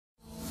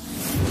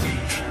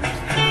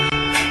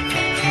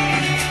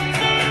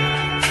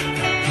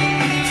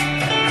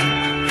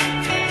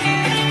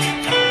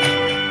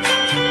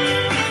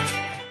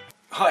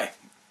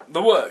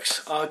The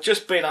works. I've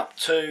just been up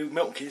to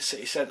Milton Keynes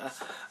City Centre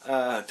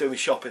doing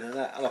shopping and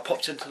that, and I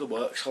popped into the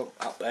works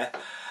up there.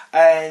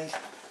 And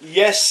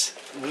yes,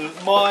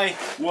 my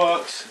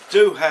works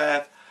do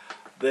have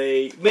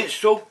the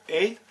Minstrel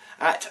in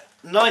at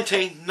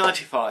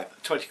 £19.95,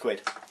 20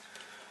 quid.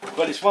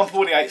 But it's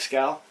 148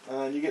 scale,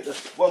 and you get the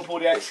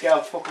 148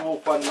 scale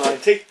Focke-Wulf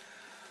 190.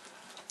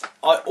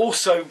 I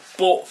also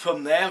bought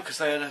from there, because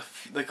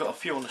they got a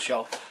few on the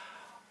shelf.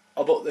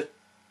 I bought the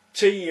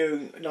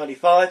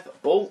Tu-95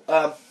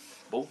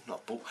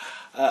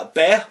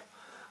 Bear,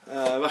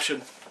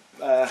 Russian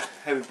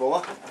heavy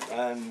bomber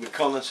and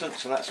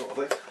reconnaissance and that sort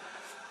of thing.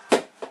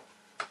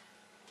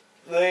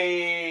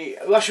 The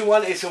Russian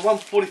one is a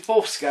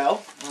 144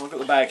 scale. I've got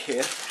the bag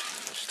here.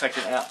 Just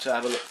taking it out to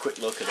have a quick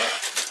look at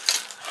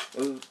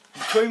it.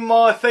 Between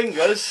my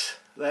fingers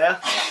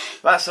there,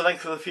 that's the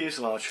length of the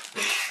fuselage.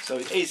 So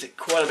it is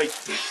quite a big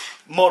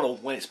model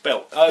when it's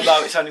built,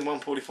 although it's only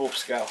 144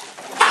 scale.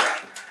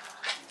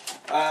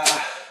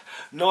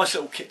 Nice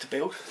little kit to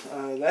build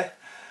there.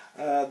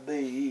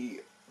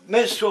 The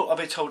Minstrel, I've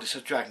been told it's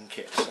a Dragon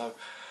kit, so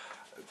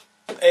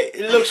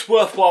it looks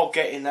worthwhile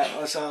getting that.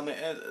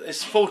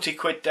 It's 40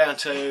 quid down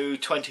to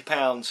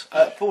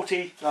 £20.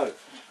 40, no, what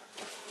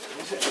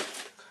is it?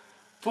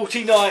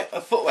 49,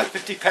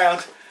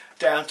 £50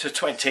 down to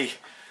 20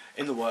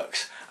 in the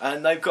works.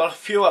 And they've got a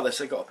few others.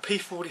 They've got a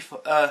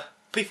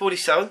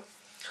P47,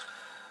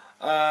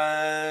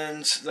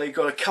 and they've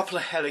got a couple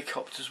of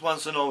helicopters.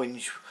 One's an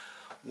orange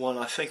one.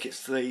 I think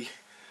it's the.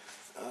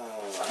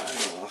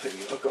 I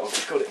think I've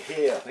got it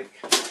here. I think.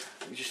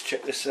 Let me just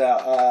check this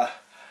out.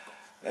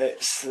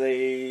 It's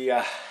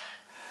the.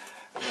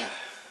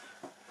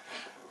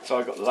 So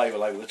I got the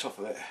label over the top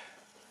of it.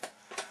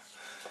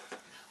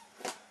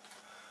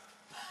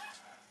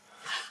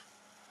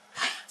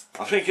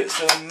 I think it's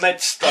a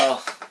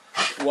MedStar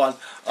one.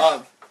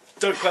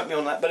 Don't quote me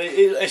on that, but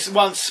it's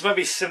one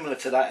very similar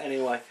to that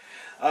anyway.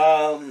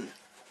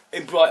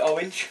 In bright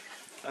orange.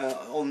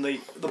 On the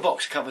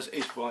box covers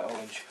is bright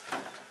orange.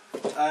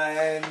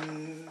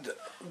 And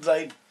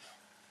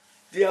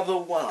the other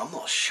one, I'm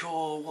not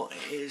sure what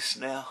it is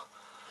now.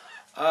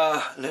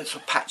 And it's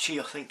Apache,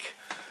 I think.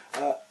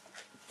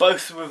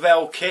 Both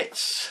Revell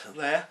kits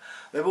there.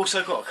 They've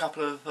also got a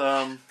couple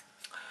of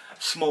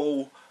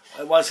small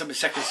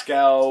 1/72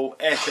 scale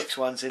Airfix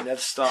ones in there,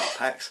 the starter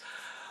packs.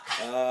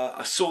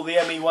 I saw the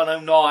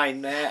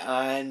ME109 there,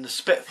 and the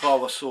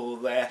Spitfire I saw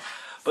there,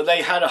 but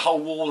they had a whole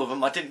wall of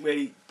them. I didn't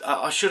really.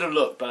 I should have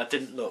looked, but I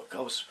didn't look.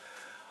 I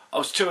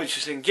was too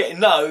interested in getting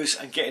those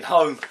and getting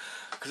home,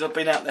 because I've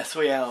been out there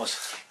 3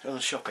 hours on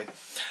shopping.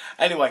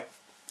 Anyway,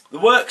 the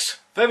works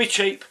very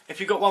cheap. If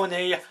you've got one near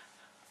you,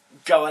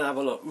 go and have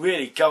a look.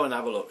 Really, go and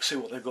have a look. See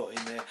what they've got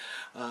in there.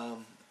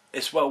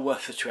 It's well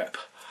worth the trip.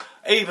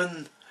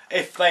 Even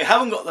if they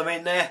haven't got them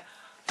in there,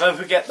 don't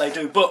forget they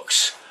do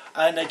books,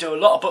 and they do a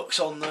lot of books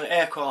on the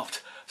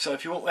aircraft. So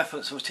if you want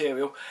reference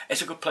material,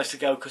 it's a good place to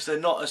go, because they're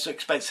not as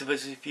expensive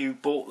as if you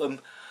bought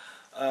them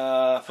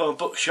from a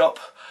bookshop.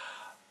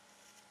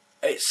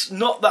 It's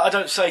not that I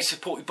don't say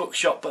support your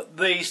bookshop, but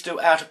these do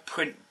out of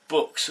print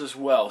books as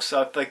well.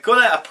 So if they've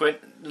gone out of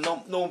print, the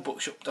normal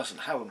bookshop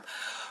doesn't have them,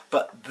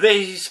 but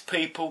these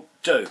people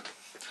do.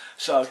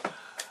 So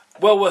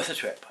well worth the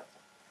trip.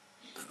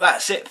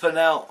 That's it for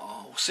now.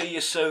 I'll see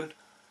you soon.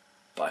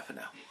 Bye for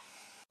now.